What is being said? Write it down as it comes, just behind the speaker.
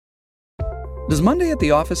Does Monday at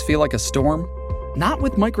the office feel like a storm? Not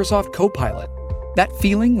with Microsoft Copilot. That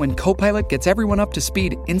feeling when Copilot gets everyone up to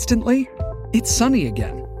speed instantly? It's sunny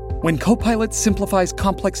again. When Copilot simplifies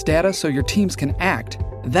complex data so your teams can act,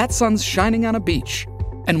 that sun's shining on a beach.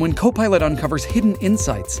 And when Copilot uncovers hidden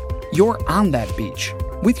insights, you're on that beach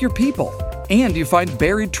with your people, and you find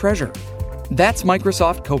buried treasure. That's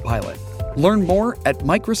Microsoft Copilot. Learn more at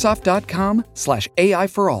Microsoft.com/AI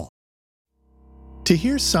for all. To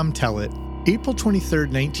hear some tell it, April 23,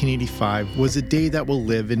 1985 was a day that will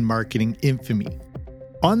live in marketing infamy.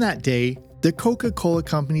 On that day, the Coca-Cola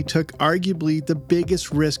Company took arguably the biggest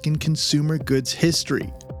risk in consumer goods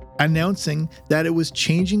history, announcing that it was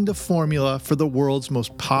changing the formula for the world's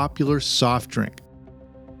most popular soft drink.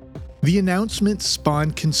 The announcement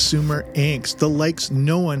spawned consumer angst, the likes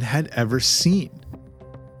no one had ever seen.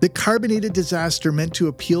 The carbonated disaster meant to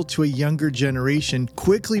appeal to a younger generation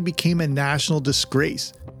quickly became a national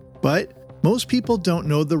disgrace, but most people don't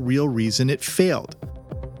know the real reason it failed.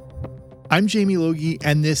 I'm Jamie Logie,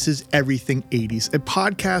 and this is Everything 80s, a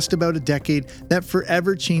podcast about a decade that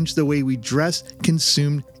forever changed the way we dress,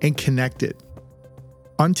 consumed, and connected.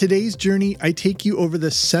 On today's journey, I take you over the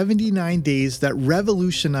 79 days that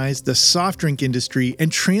revolutionized the soft drink industry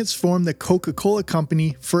and transformed the Coca-Cola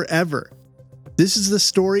Company forever. This is the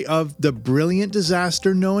story of the brilliant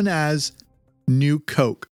disaster known as New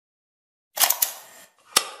Coke.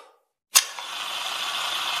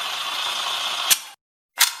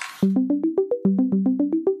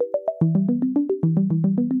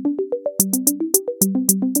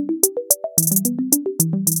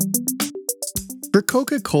 For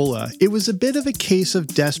Coca-Cola, it was a bit of a case of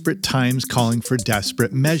desperate times calling for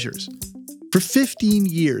desperate measures. For 15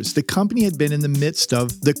 years, the company had been in the midst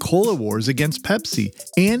of the cola wars against Pepsi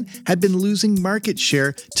and had been losing market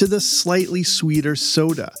share to the slightly sweeter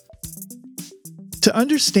soda. To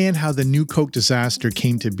understand how the New Coke disaster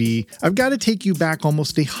came to be, I've got to take you back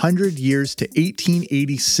almost 100 years to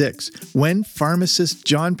 1886, when pharmacist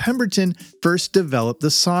John Pemberton first developed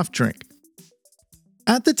the soft drink.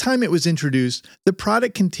 At the time it was introduced, the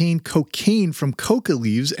product contained cocaine from coca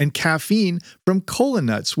leaves and caffeine from cola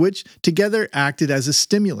nuts, which together acted as a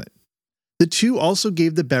stimulant. The two also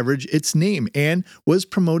gave the beverage its name and was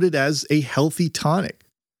promoted as a healthy tonic.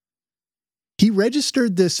 He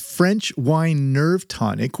registered this French wine nerve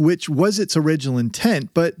tonic, which was its original intent,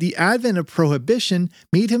 but the advent of prohibition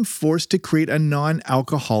made him forced to create a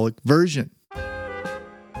non-alcoholic version.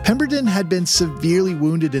 Pemberton had been severely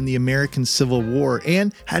wounded in the American Civil War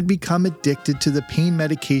and had become addicted to the pain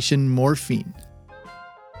medication morphine.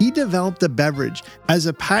 He developed the beverage as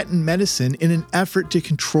a patent medicine in an effort to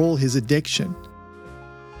control his addiction.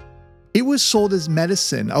 It was sold as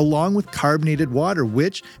medicine along with carbonated water,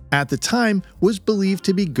 which, at the time, was believed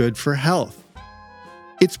to be good for health.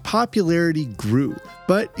 Its popularity grew,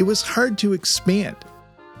 but it was hard to expand.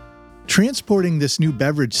 Transporting this new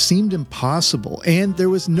beverage seemed impossible, and there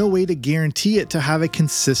was no way to guarantee it to have a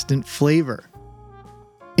consistent flavor.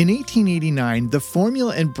 In 1889, the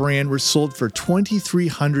formula and brand were sold for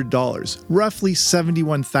 $2,300, roughly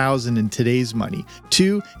 $71,000 in today's money,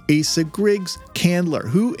 to Asa Griggs Candler,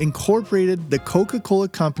 who incorporated the Coca-Cola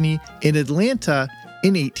Company in Atlanta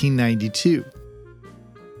in 1892.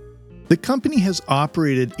 The company has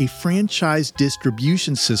operated a franchise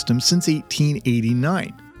distribution system since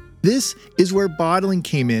 1889. This is where bottling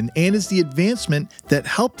came in and is the advancement that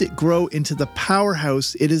helped it grow into the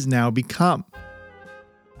powerhouse it has now become.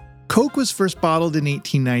 Coke was first bottled in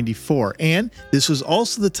 1894, and this was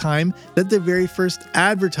also the time that the very first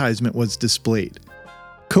advertisement was displayed.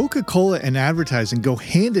 Coca-Cola and advertising go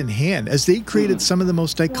hand in hand as they created some of the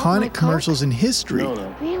most iconic commercials in history.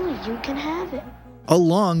 Really, you can have it.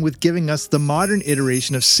 Along with giving us the modern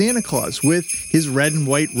iteration of Santa Claus with his red and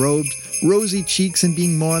white robes, rosy cheeks, and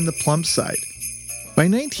being more on the plump side. By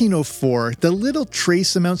 1904, the little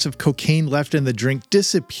trace amounts of cocaine left in the drink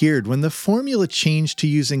disappeared when the formula changed to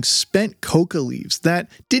using spent coca leaves that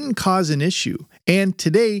didn't cause an issue, and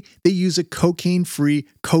today they use a cocaine-free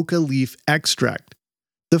coca leaf extract.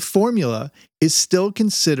 The formula is still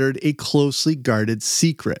considered a closely guarded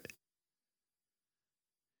secret.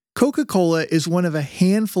 Coca-Cola is one of a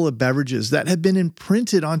handful of beverages that have been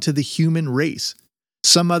imprinted onto the human race.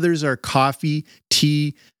 Some others are coffee,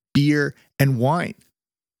 tea, beer, and wine.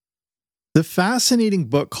 The fascinating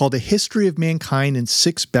book called A History of Mankind in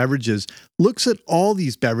 6 Beverages looks at all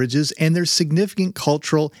these beverages and their significant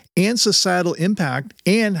cultural and societal impact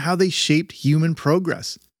and how they shaped human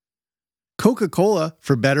progress. Coca-Cola,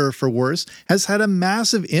 for better or for worse, has had a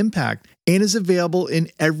massive impact and is available in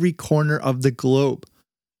every corner of the globe.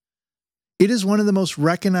 It is one of the most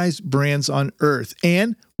recognized brands on earth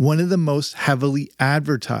and one of the most heavily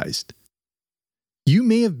advertised. You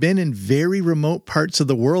may have been in very remote parts of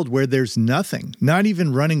the world where there's nothing, not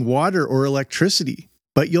even running water or electricity,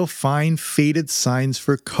 but you'll find faded signs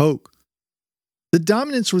for Coke. The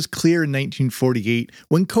dominance was clear in 1948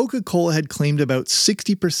 when Coca-Cola had claimed about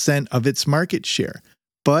 60% of its market share,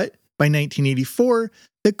 but by 1984,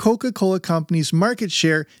 the Coca-Cola Company's market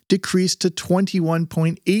share decreased to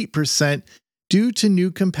 21.8% due to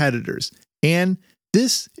new competitors, and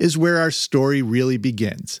this is where our story really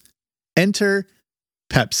begins. Enter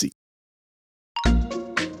Pepsi.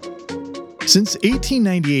 Since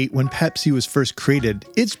 1898, when Pepsi was first created,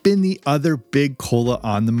 it's been the other big cola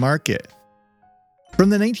on the market. From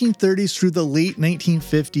the 1930s through the late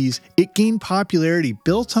 1950s, it gained popularity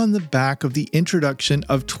built on the back of the introduction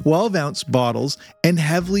of 12-ounce bottles and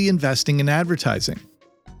heavily investing in advertising.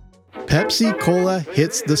 Pepsi Cola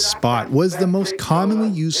hits the spot was the most commonly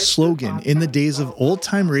used slogan in the days of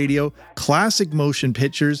old-time radio, classic motion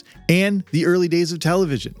pictures, and the early days of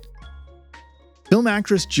television. Film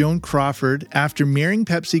actress Joan Crawford, after marrying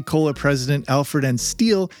Pepsi Cola president Alfred N.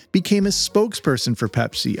 Steele, became a spokesperson for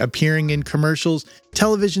Pepsi, appearing in commercials,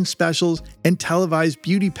 television specials, and televised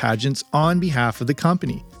beauty pageants on behalf of the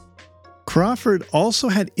company. Crawford also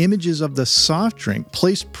had images of the soft drink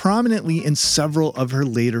placed prominently in several of her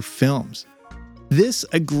later films. This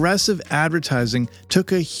aggressive advertising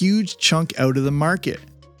took a huge chunk out of the market.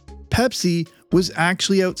 Pepsi was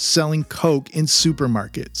actually outselling Coke in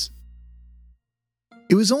supermarkets.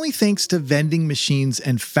 It was only thanks to vending machines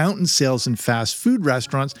and fountain sales in fast food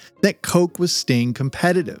restaurants that Coke was staying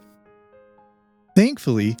competitive.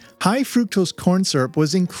 Thankfully, high fructose corn syrup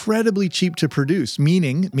was incredibly cheap to produce,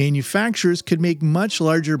 meaning manufacturers could make much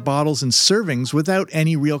larger bottles and servings without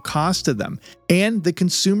any real cost to them, and the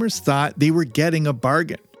consumers thought they were getting a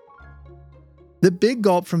bargain. The Big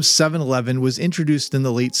Gulp from 7-Eleven was introduced in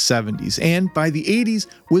the late 70s, and by the 80s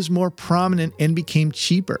was more prominent and became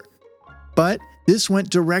cheaper. But this went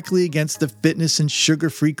directly against the fitness and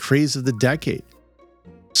sugar-free craze of the decade.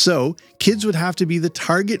 So, kids would have to be the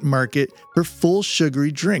target market for full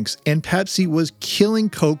sugary drinks, and Pepsi was killing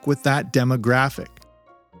Coke with that demographic.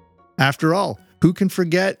 After all, who can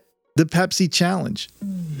forget the Pepsi Challenge?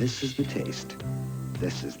 This is the taste.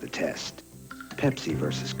 This is the test. Pepsi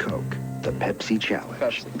versus Coke, the Pepsi Challenge.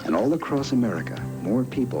 Pepsi. And all across America, more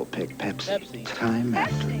people pick Pepsi. Time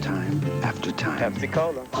after time after time. Pepsi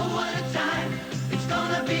Cola. Oh, what a time. It's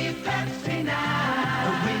gonna be Pepsi now.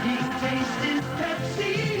 The winning taste is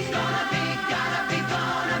Pepsi. It's gonna be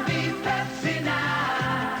Pepsi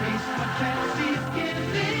now. Taste what Pepsi's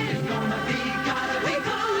giving. It's gonna be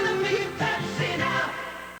Pepsi now.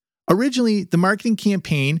 Originally, the marketing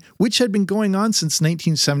campaign, which had been going on since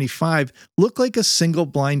 1975, looked like a single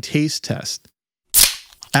blind taste test.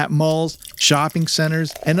 At malls, shopping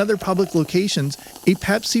centers, and other public locations, a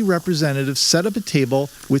Pepsi representative set up a table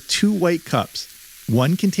with two white cups,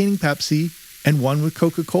 one containing Pepsi and one with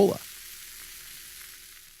Coca-Cola.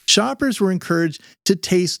 Shoppers were encouraged to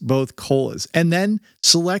taste both colas and then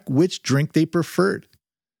select which drink they preferred.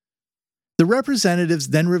 The representatives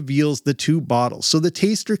then reveals the two bottles so the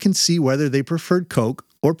taster can see whether they preferred Coke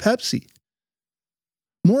or Pepsi.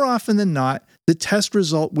 More often than not, the test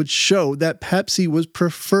result would show that Pepsi was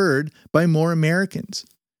preferred by more Americans.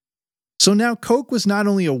 So now Coke was not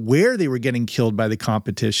only aware they were getting killed by the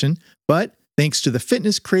competition, but thanks to the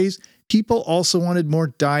fitness craze, people also wanted more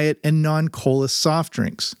diet and non-cola soft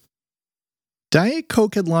drinks. Diet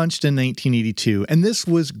Coke had launched in 1982, and this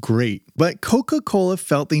was great, but Coca-Cola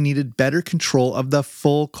felt they needed better control of the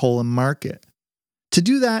full cola market. To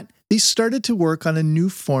do that, they started to work on a new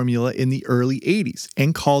formula in the early 80s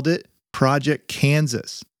and called it Project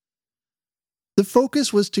Kansas. The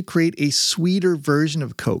focus was to create a sweeter version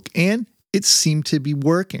of Coke, and it seemed to be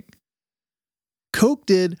working. Coke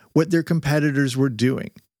did what their competitors were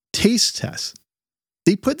doing: taste tests.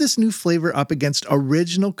 They put this new flavor up against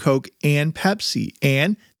original Coke and Pepsi,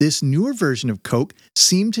 and this newer version of Coke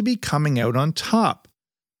seemed to be coming out on top.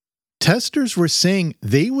 Testers were saying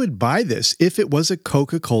they would buy this if it was a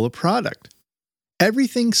Coca-Cola product.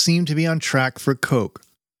 Everything seemed to be on track for Coke,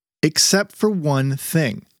 except for one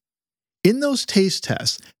thing. In those taste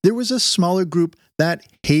tests, there was a smaller group that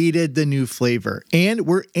hated the new flavor and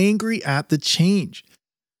were angry at the change.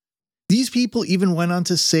 These people even went on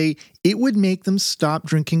to say it would make them stop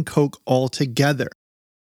drinking Coke altogether.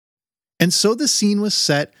 And so the scene was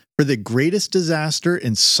set for the greatest disaster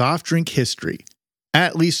in soft drink history,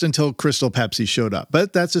 at least until Crystal Pepsi showed up,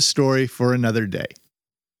 but that's a story for another day.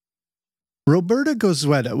 Roberta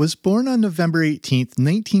Goizueta was born on November 18,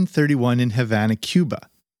 1931 in Havana, Cuba.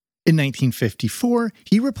 In 1954,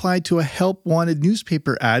 he replied to a help-wanted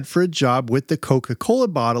newspaper ad for a job with the Coca-Cola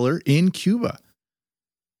bottler in Cuba.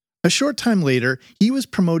 A short time later, he was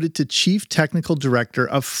promoted to chief technical director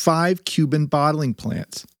of 5 Cuban bottling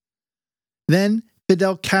plants. Then,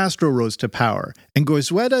 Fidel Castro rose to power, and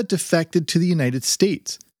Goizueta defected to the United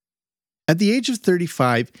States. At the age of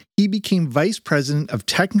 35, he became vice president of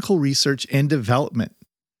technical research and development.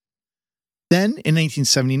 Then, in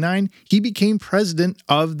 1979, he became president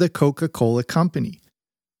of the Coca-Cola Company.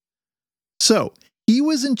 So, he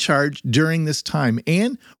was in charge during this time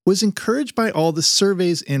and was encouraged by all the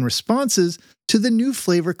surveys and responses to the new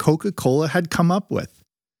flavor Coca-Cola had come up with.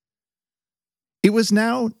 It was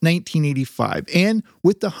now 1985, and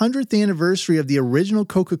with the 100th anniversary of the original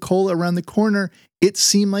Coca-Cola around the corner, it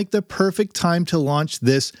seemed like the perfect time to launch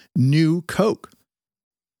this new Coke.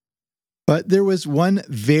 But there was one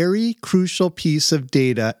very crucial piece of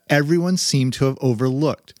data everyone seemed to have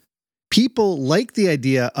overlooked. People liked the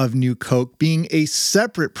idea of New Coke being a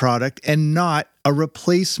separate product and not a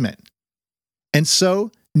replacement. And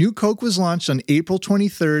so, New Coke was launched on April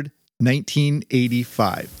 23,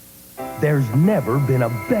 1985. There's never been a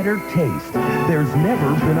better taste. There's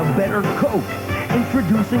never been a better Coke.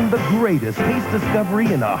 Introducing the greatest taste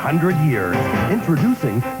discovery in 100 years.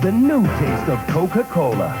 Introducing the new taste of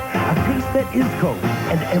Coca-Cola. A taste that is Coke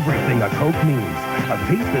and everything a Coke means. A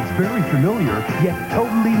taste that's very familiar, yet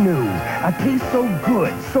totally new. A taste so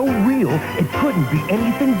good, so real, it couldn't be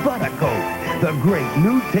anything but a Coke. The great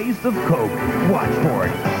new taste of Coke. Watch for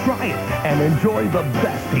it, try it, and enjoy the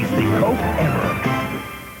best tasting Coke ever.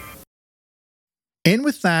 And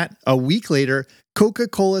with that, a week later,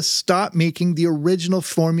 Coca-Cola stopped making the original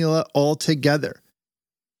formula altogether.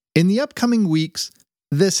 In the upcoming weeks,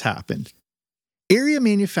 this happened. Area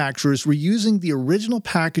manufacturers were using the original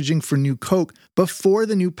packaging for New Coke before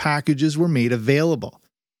the new packages were made available.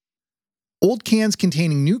 Old cans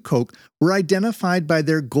containing New Coke were identified by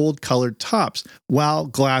their gold-colored tops, while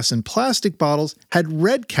glass and plastic bottles had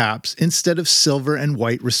red caps instead of silver and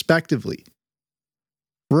white respectively.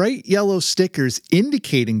 Bright yellow stickers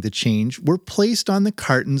indicating the change were placed on the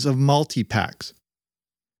cartons of multi-packs.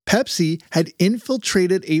 Pepsi had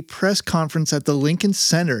infiltrated a press conference at the Lincoln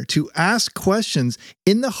Center to ask questions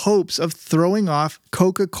in the hopes of throwing off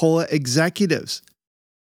Coca-Cola executives.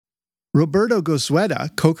 Roberto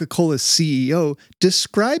Goizueta, Coca-Cola's CEO,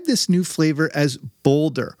 described this new flavor as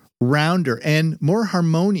bolder, rounder, and more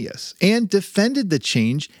harmonious, and defended the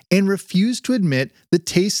change and refused to admit the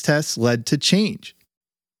taste tests led to change.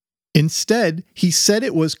 Instead, he said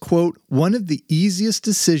it was, quote, one of the easiest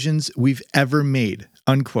decisions we've ever made,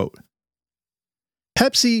 unquote.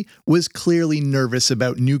 Pepsi was clearly nervous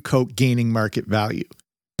about New Coke gaining market value.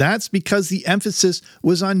 That's because the emphasis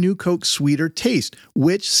was on New Coke's sweeter taste,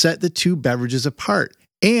 which set the two beverages apart,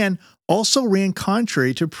 and also ran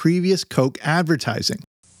contrary to previous Coke advertising.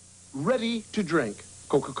 Ready to drink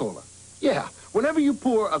Coca-Cola. Yeah, whenever you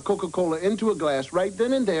pour a Coca-Cola into a glass right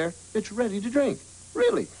then and there, it's ready to drink.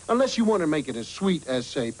 Really, unless you want to make it as sweet as,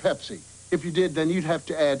 say, Pepsi. If you did, then you'd have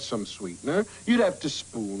to add some sweetener, you'd have to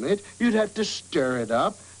spoon it, you'd have to stir it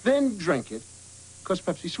up, then drink it, because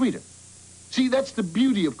Pepsi's sweeter. See, that's the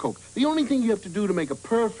beauty of Coke. The only thing you have to do to make a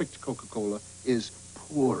perfect Coca-Cola is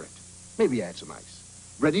pour it. Maybe add some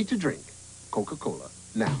ice. Ready to drink Coca-Cola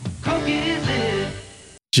now. Coke is it.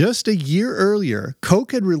 Just a year earlier,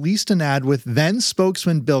 Coke had released an ad with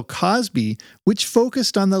then-spokesman Bill Cosby, which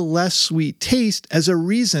focused on the less sweet taste as a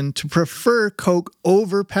reason to prefer Coke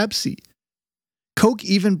over Pepsi. Coke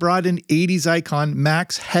even brought in 80s icon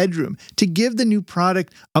Max Headroom to give the new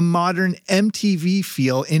product a modern MTV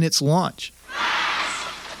feel in its launch.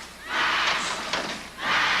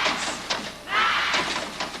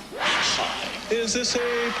 Is this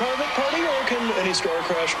a private party or can any store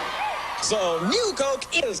crash? So, New Coke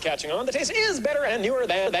is catching on. The taste is better and newer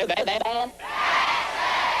than.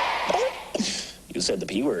 You said the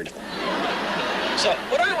P word. So,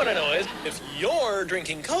 what I want to know is, if you're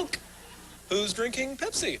drinking Coke, who's drinking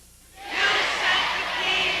Pepsi? You said the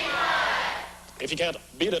P word. If you can't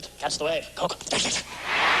beat it, catch the wave. Coke.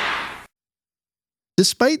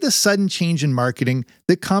 Despite the sudden change in marketing,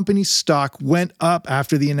 the company's stock went up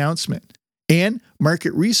after the announcement. And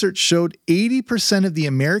market research showed 80% of the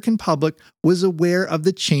American public was aware of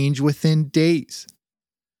the change within days.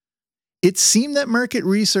 It seemed that market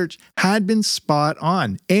research had been spot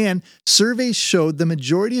on, and surveys showed the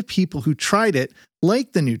majority of people who tried it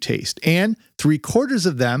liked the new taste, and 3/4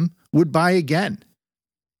 of them would buy again.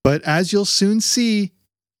 But as you'll soon see,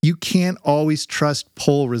 you can't always trust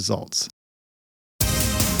poll results.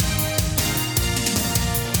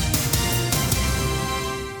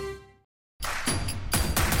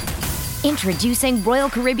 Introducing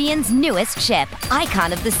Royal Caribbean's newest ship,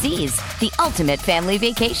 Icon of the Seas, the ultimate family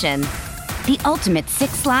vacation. The ultimate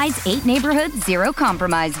 6 slides, 8 neighborhoods, 0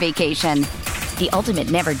 compromise vacation. The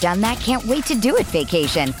ultimate never done that, can't wait to do it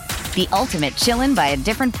vacation. The ultimate chillin' by a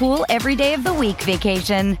different pool every day of the week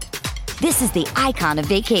vacation. This is the Icon of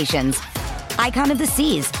Vacations. Icon of the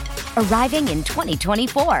Seas, arriving in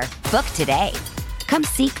 2024. Book today. Come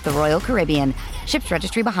seek the Royal Caribbean. Ships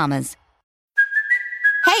Registry, Bahamas.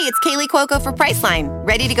 Hey, it's Kaylee Cuoco for Priceline.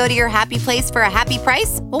 Ready to go to your happy place for a happy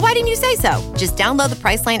price? Well, why didn't you say so? Just download the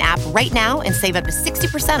Priceline app right now and save up to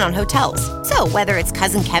 60% on hotels. So whether it's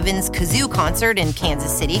Cousin Kevin's Kazoo Concert in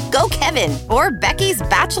Kansas City, go Kevin, or Becky's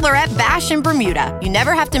Bachelorette Bash in Bermuda, you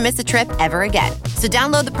never have to miss a trip ever again. So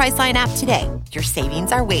download the Priceline app today. Your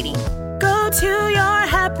savings are waiting. Go to your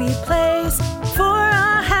happy place for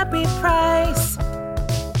a happy price.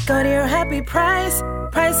 Go to your happy price,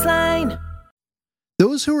 Priceline.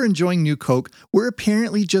 Those who were enjoying New Coke were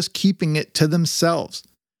apparently just keeping it to themselves.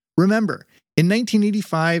 Remember, in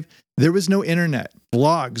 1985, there was no internet,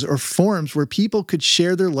 blogs, or forums where people could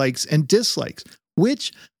share their likes and dislikes,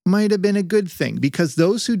 which might have been a good thing because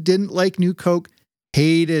those who didn't like New Coke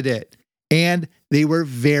hated it, and they were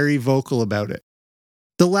very vocal about it.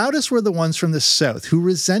 The loudest were the ones from the South who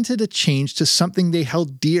resented a change to something they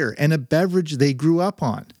held dear and a beverage they grew up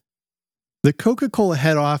on. The Coca-Cola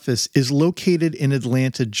head office is located in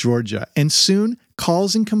Atlanta, Georgia, and soon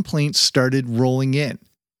calls and complaints started rolling in.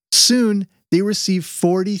 Soon, they received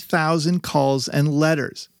 40,000 calls and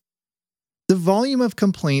letters. The volume of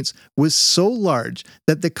complaints was so large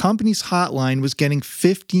that the company's hotline was getting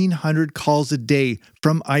 1,500 calls a day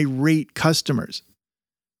from irate customers.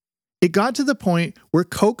 It got to the point where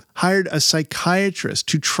Coke hired a psychiatrist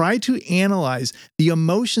to try to analyze the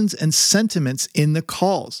emotions and sentiments in the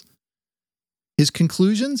calls. His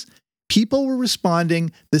conclusions? People were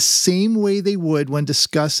responding the same way they would when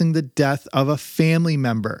discussing the death of a family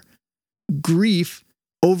member. Grief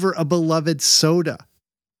over a beloved soda.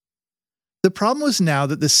 The problem was now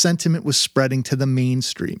that the sentiment was spreading to the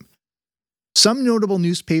mainstream. Some notable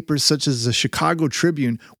newspapers, such as the Chicago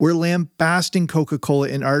Tribune, were lambasting Coca-Cola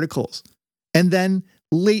in articles. And then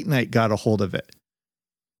Late Night got a hold of it.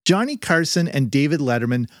 Johnny Carson and David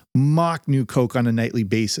Letterman mocked New Coke on a nightly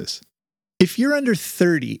basis. If you're under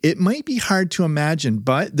 30, it might be hard to imagine,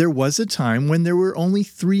 but there was a time when there were only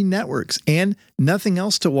 3 networks and nothing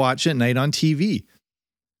else to watch at night on TV.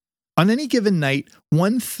 On any given night,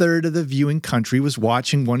 1/3 of the viewing country was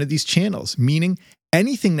watching one of these channels, meaning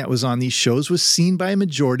anything that was on these shows was seen by a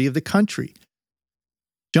majority of the country.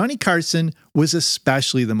 Johnny Carson was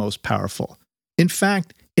especially the most powerful. In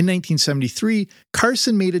fact, in 1973,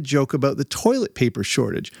 Carson made a joke about the toilet paper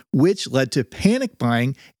shortage, which led to panic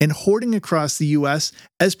buying and hoarding across the US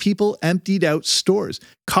as people emptied out stores,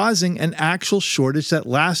 causing an actual shortage that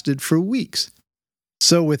lasted for weeks.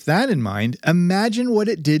 So with that in mind, imagine what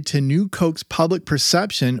it did to New Coke's public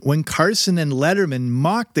perception when Carson and Letterman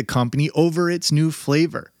mocked the company over its new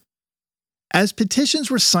flavor. As petitions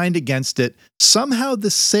were signed against it, somehow the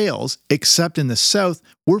sales, except in the South,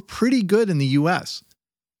 were pretty good in the US.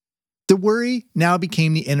 The worry now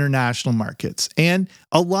became the international markets, and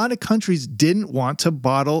a lot of countries didn't want to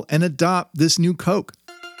bottle and adopt this new Coke.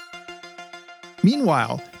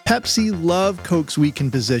 Meanwhile, Pepsi loved Coke's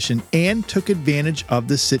weakened position and took advantage of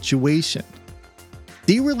the situation.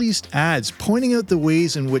 They released ads pointing out the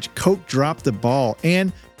ways in which Coke dropped the ball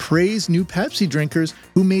and praised new Pepsi drinkers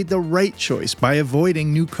who made the right choice by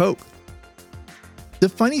avoiding new Coke. The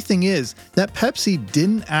funny thing is that Pepsi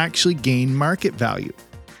didn't actually gain market value.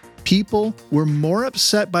 People were more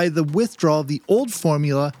upset by the withdrawal of the old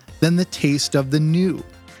formula than the taste of the new.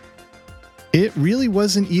 It really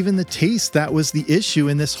wasn't even the taste that was the issue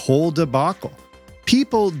in this whole debacle.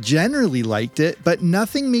 People generally liked it, but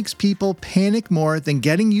nothing makes people panic more than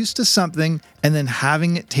getting used to something and then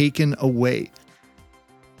having it taken away.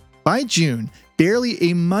 By June, barely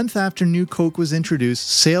a month after New Coke was introduced,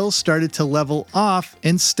 sales started to level off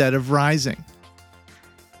instead of rising.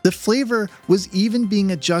 The flavor was even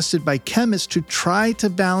being adjusted by chemists to try to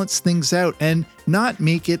balance things out and not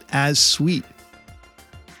make it as sweet.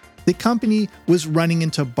 The company was running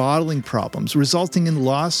into bottling problems, resulting in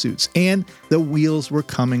lawsuits, and the wheels were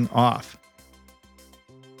coming off.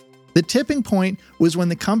 The tipping point was when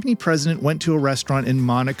the company president went to a restaurant in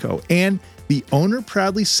Monaco, and the owner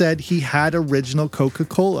proudly said he had original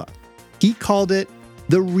Coca-Cola. He called it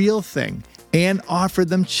the real thing and offered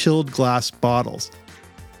them chilled glass bottles.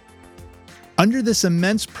 Under this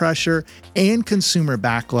immense pressure and consumer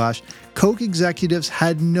backlash, Coke executives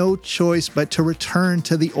had no choice but to return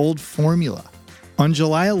to the old formula. On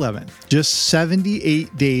July 11th, just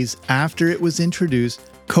 78 days after it was introduced,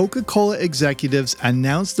 Coca-Cola executives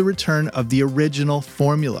announced the return of the original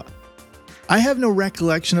formula. I have no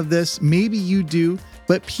recollection of this, maybe you do,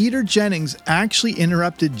 but Peter Jennings actually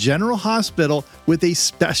interrupted General Hospital with a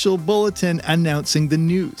special bulletin announcing the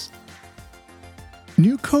news.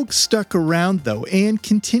 New Coke stuck around though and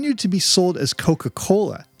continued to be sold as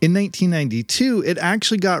Coca-Cola. In 1992, it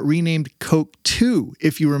actually got renamed Coke 2,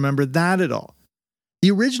 if you remember that at all. The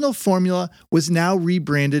original formula was now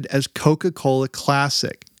rebranded as Coca-Cola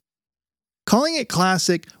Classic. Calling it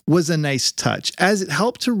Classic was a nice touch, as it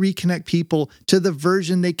helped to reconnect people to the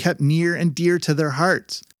version they kept near and dear to their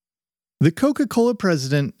hearts. The Coca-Cola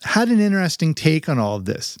president had an interesting take on all of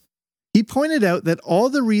this. He pointed out that all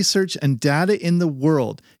the research and data in the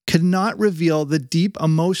world could not reveal the deep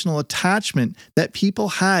emotional attachment that people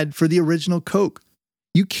had for the original Coke.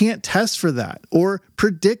 You can't test for that or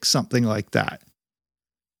predict something like that.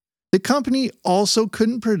 The company also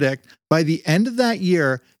couldn't predict by the end of that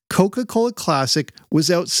year, Coca-Cola Classic was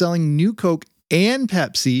outselling New Coke and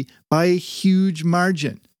Pepsi by a huge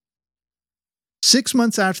margin. 6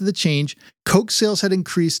 months after the change, Coke sales had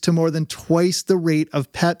increased to more than twice the rate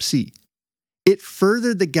of Pepsi. It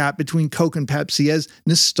furthered the gap between Coke and Pepsi as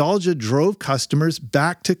nostalgia drove customers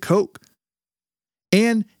back to Coke.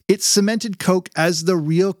 And it cemented Coke as the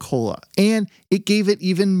real cola, and it gave it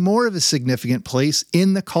even more of a significant place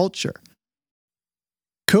in the culture.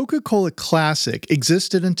 Coca-Cola Classic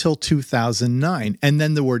existed until 2009, and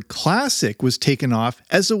then the word classic was taken off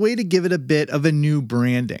as a way to give it a bit of a new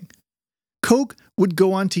branding. Coke would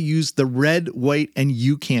go on to use the Red, White, and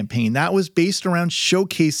You campaign that was based around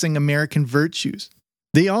showcasing American virtues.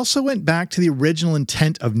 They also went back to the original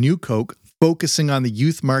intent of New Coke, focusing on the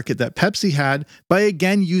youth market that Pepsi had by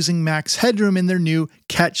again using Max Headroom in their new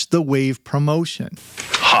Catch the Wave promotion.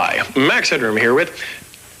 Hi, Max Headroom here with...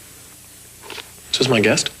 Is this my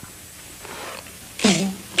guest?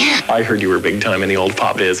 I heard you were big time in the old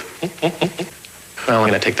pop biz. Well, I'm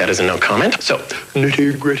going to take that as a no comment. So,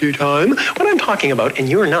 nitty-gritty time. What I'm talking about, and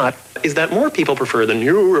you're not, is that more people prefer the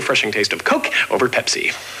new refreshing taste of Coke over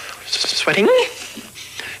Pepsi. Sweating?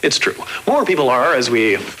 It's true. More people are, as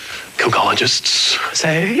we Cokeologists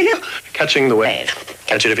say, catching the wave.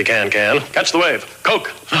 Catch it if you can. Catch the wave.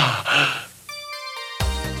 Coke.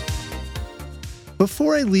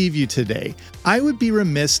 Before I leave you today, I would be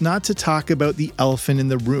remiss not to talk about the elephant in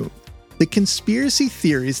the room, the conspiracy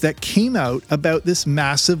theories that came out about this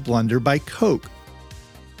massive blunder by Coke.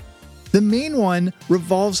 The main one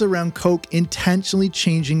revolves around Coke intentionally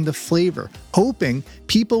changing the flavor, hoping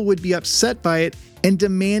people would be upset by it and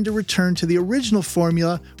demand a return to the original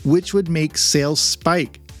formula, which would make sales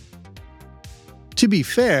spike. To be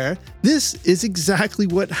fair, this is exactly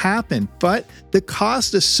what happened, but the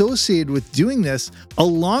cost associated with doing this,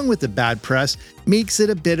 along with the bad press, makes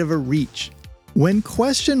it a bit of a reach. When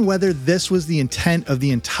questioned whether this was the intent of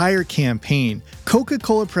the entire campaign,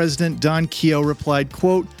 Coca-Cola president Don Keough replied,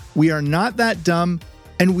 quote, "We are not that dumb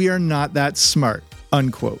and we are not that smart,"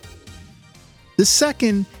 unquote. The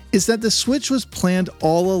second is that the switch was planned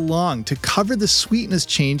all along to cover the sweetness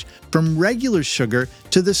change from regular sugar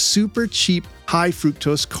to the super cheap high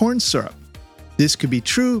fructose corn syrup. This could be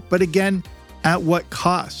true, but again, at what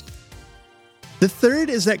cost? The third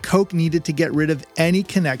is that Coke needed to get rid of any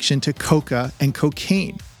connection to coca and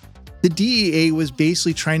cocaine. The DEA was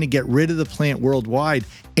basically trying to get rid of the plant worldwide,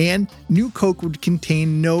 and New Coke would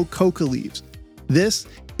contain no coca leaves. This,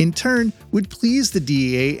 in turn, would please the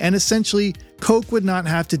DEA, and essentially, Coke would not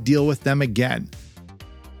have to deal with them again.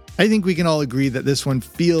 I think we can all agree that this one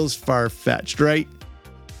feels far-fetched, right?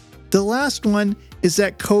 The last one is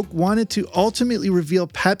that Coke wanted to ultimately reveal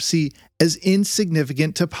Pepsi as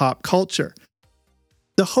insignificant to pop culture.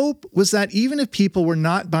 The hope was that even if people were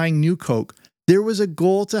not buying New Coke, there was a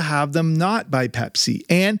goal to have them not buy Pepsi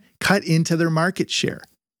and cut into their market share.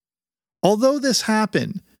 Although this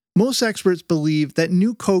happened, most experts believe that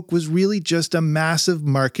New Coke was really just a massive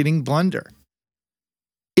marketing blunder.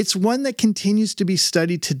 It's one that continues to be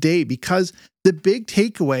studied today because the big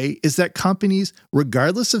takeaway is that companies,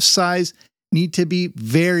 regardless of size, need to be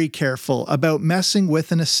very careful about messing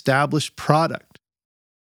with an established product.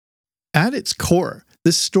 At its core,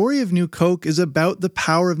 the story of New Coke is about the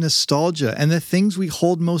power of nostalgia and the things we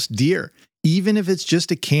hold most dear, even if it's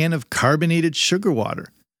just a can of carbonated sugar water.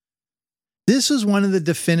 This was one of the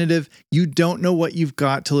definitive you don't know what you've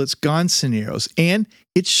got till it's gone scenarios, and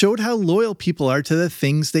it showed how loyal people are to the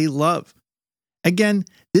things they love. Again,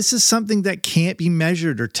 this is something that can't be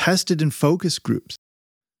measured or tested in focus groups.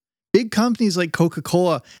 Big companies like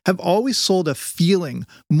Coca-Cola have always sold a feeling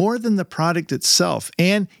more than the product itself,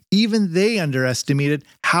 and even they underestimated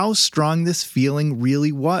how strong this feeling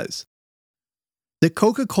really was. The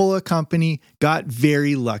Coca-Cola Company got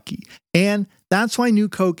very lucky, and that's why New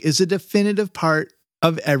Coke is a definitive part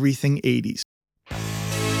of everything 80s.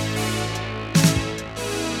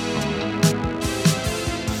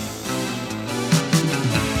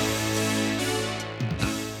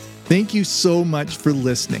 Thank you so much for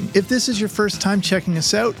listening. If this is your first time checking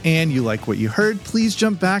us out and you like what you heard, please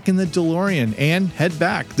jump back in the DeLorean and head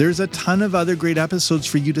back. There's a ton of other great episodes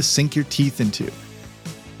for you to sink your teeth into.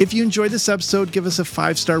 If you enjoyed this episode, give us a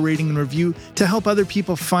 5-star rating and review to help other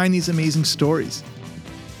people find these amazing stories.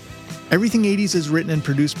 Everything 80s is written and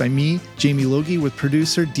produced by me, Jamie Logie, with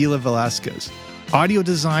producer Dila Velasquez. Audio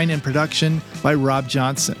design and production by Rob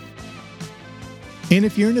Johnson. And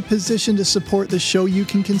if you're in a position to support the show, you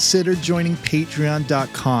can consider joining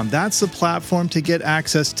patreon.com. That's the platform to get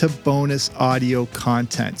access to bonus audio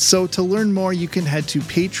content. So to learn more, you can head to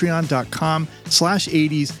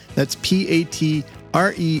patreon.com/80s. That's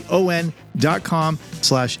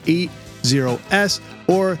patreon.com/80s,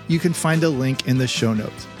 or you can find a link in the show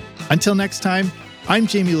notes. Until next time, I'm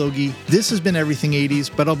Jamie Logie. This has been Everything 80s,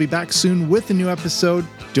 but I'll be back soon with a new episode.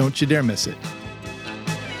 Don't you dare miss it.